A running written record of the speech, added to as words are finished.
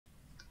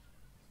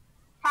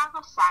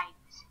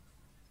Phagocytes.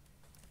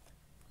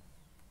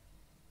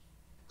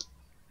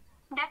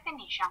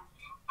 Definition: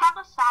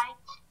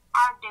 Phagocytes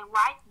are the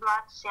white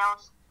blood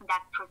cells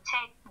that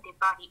protect the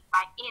body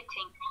by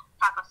eating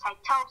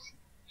phagocytosis,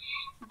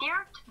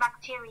 dirt,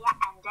 bacteria,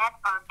 and dead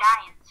or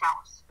dying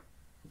cells.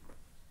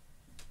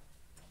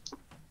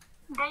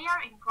 They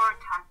are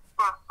important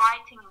for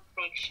fighting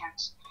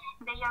infections.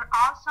 They are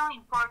also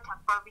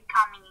important for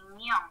becoming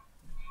immune.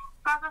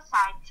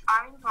 Phagocytes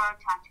are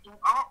important in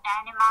all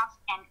animals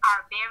and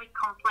are very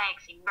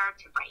complex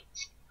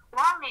invertebrates.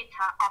 1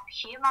 liter of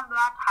human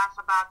blood has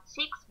about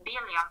 6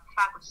 billion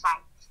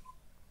phagocytes.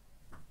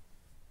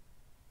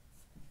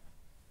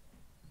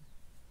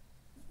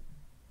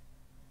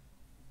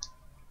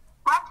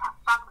 What a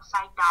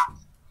phagocyte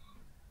does.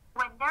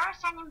 When there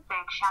is an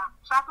infection,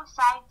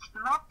 phagocytes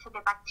move to the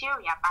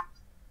bacteria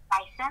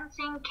by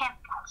sensing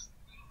chemicals.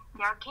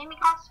 Their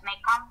chemicals may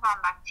come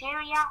from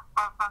bacteria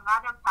or from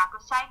other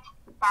phagocytes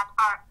that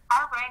are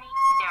already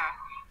there.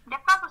 The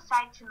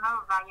phagocytes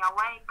move by a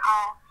way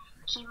called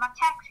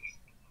chemotaxis.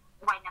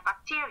 When a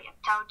bacteria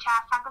touches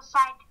a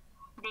phagocyte,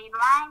 they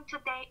bind to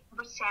the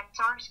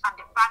receptors on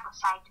the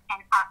phagocyte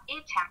and are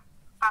eaten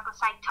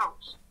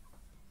phagocytosed.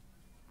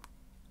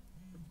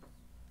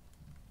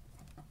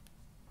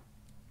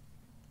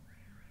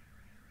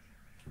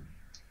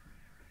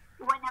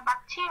 When a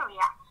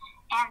bacteria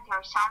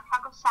enters some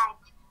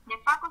phagocytes, the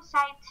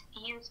phagocytes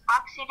use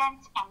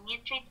oxidants and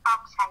nitric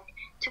oxide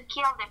to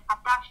kill the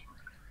pathogens.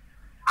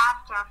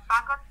 After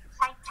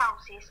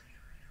phagocytosis,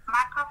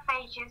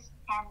 macrophages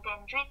and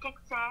dendritic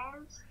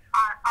cells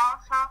are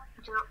also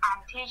do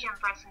antigen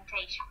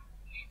presentation.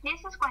 This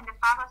is when the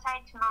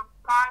phagocytes move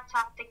parts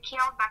of the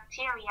killed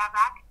bacteria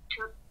back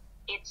to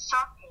its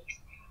surface.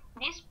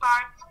 These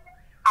parts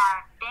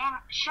are then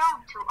shown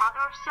to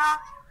other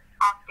cells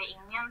of the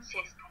immune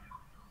system.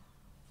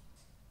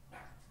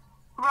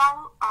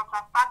 Role of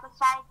a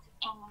phagocyte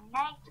in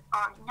innate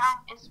or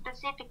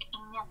non-specific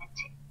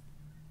immunity.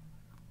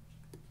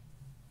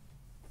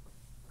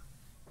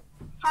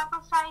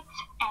 Phagocytes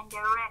and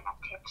their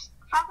relatives.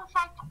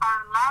 Phagocytes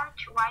are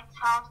large white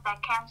cells that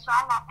can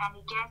swallow and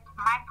digest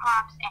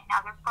microbes and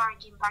other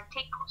foraging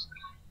particles.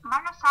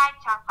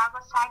 Monocytes are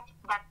phagocytes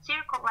that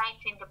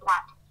circulate in the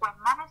blood. When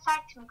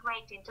monocytes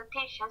migrate into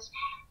tissues,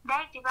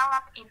 they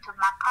develop into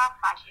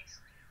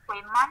macrophages.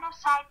 When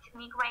monocytes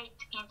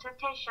migrate into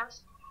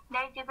tissues,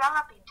 they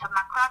develop into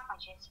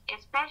macrophages. A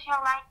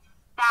specialized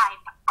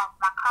type of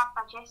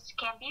macrophages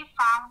can be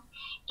found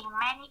in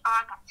many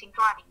organs,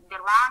 including the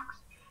lungs,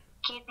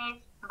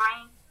 kidneys,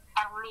 brain,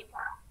 and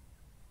liver.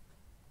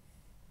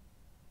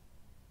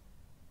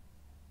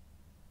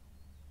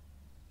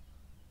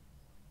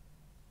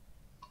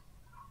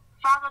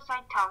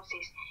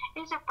 Phagocytosis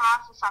is a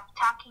process of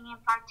tucking in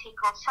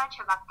particles such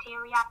as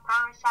bacteria,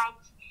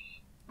 parasites,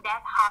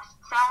 dead host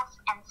cells,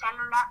 and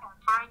cellular and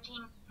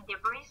foraging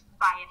debris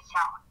by a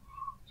cell.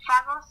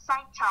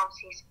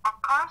 Phagocytosis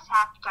occurs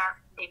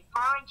after the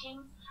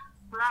foraging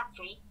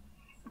bloodstream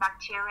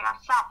bacterial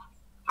cell,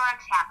 for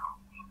example,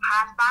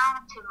 has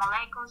bound to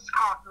molecules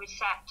called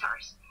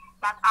receptors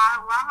that are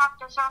along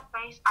the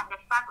surface of the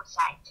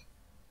phagocyte.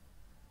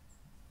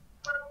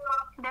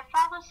 The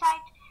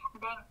phagocyte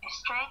then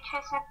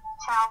stretches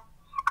itself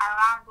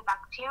around the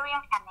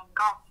bacterium and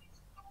engulfs it.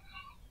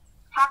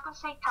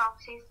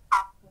 Phagocytosis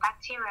of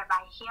bacteria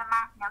by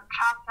human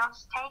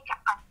neutrophils takes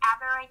on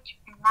average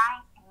 9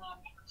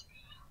 minutes.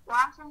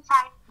 Once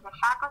inside the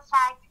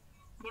phagocyte,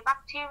 the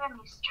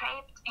bacterium is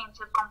trapped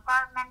into a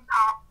compartment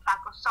called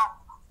phagosome.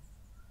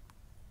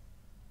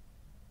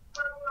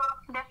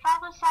 The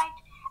phagocyte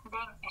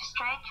then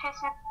stretches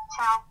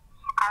itself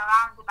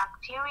around the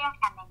bacterium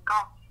and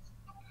engulfs it.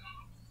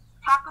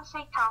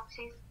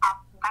 Phagocytosis of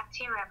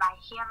bacteria by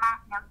human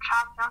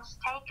neutrophils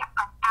takes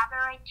on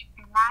average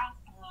 9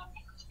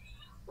 minutes.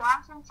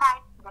 Once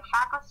inside the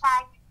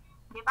phagocyte,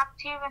 the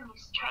bacterium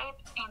is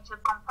trapped into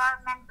a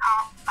compartment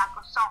called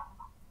phagosome.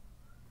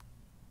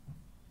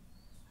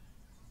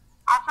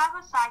 A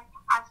phagocyte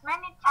has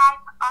many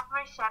types of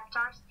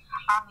receptors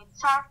on its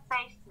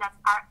surface that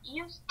are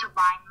used to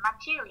bind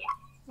material.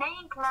 They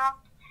include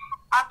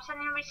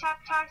opsonine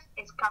receptors,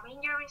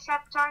 scavenger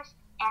receptors,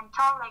 and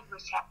toll-like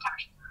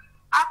receptors.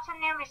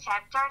 Opsonine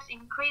receptors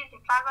increase the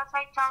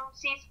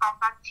phagocytosis of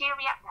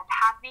bacteria that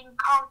have been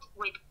coated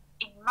with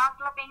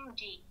hemoglobin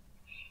G,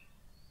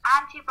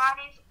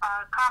 antibodies,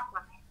 or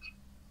complements.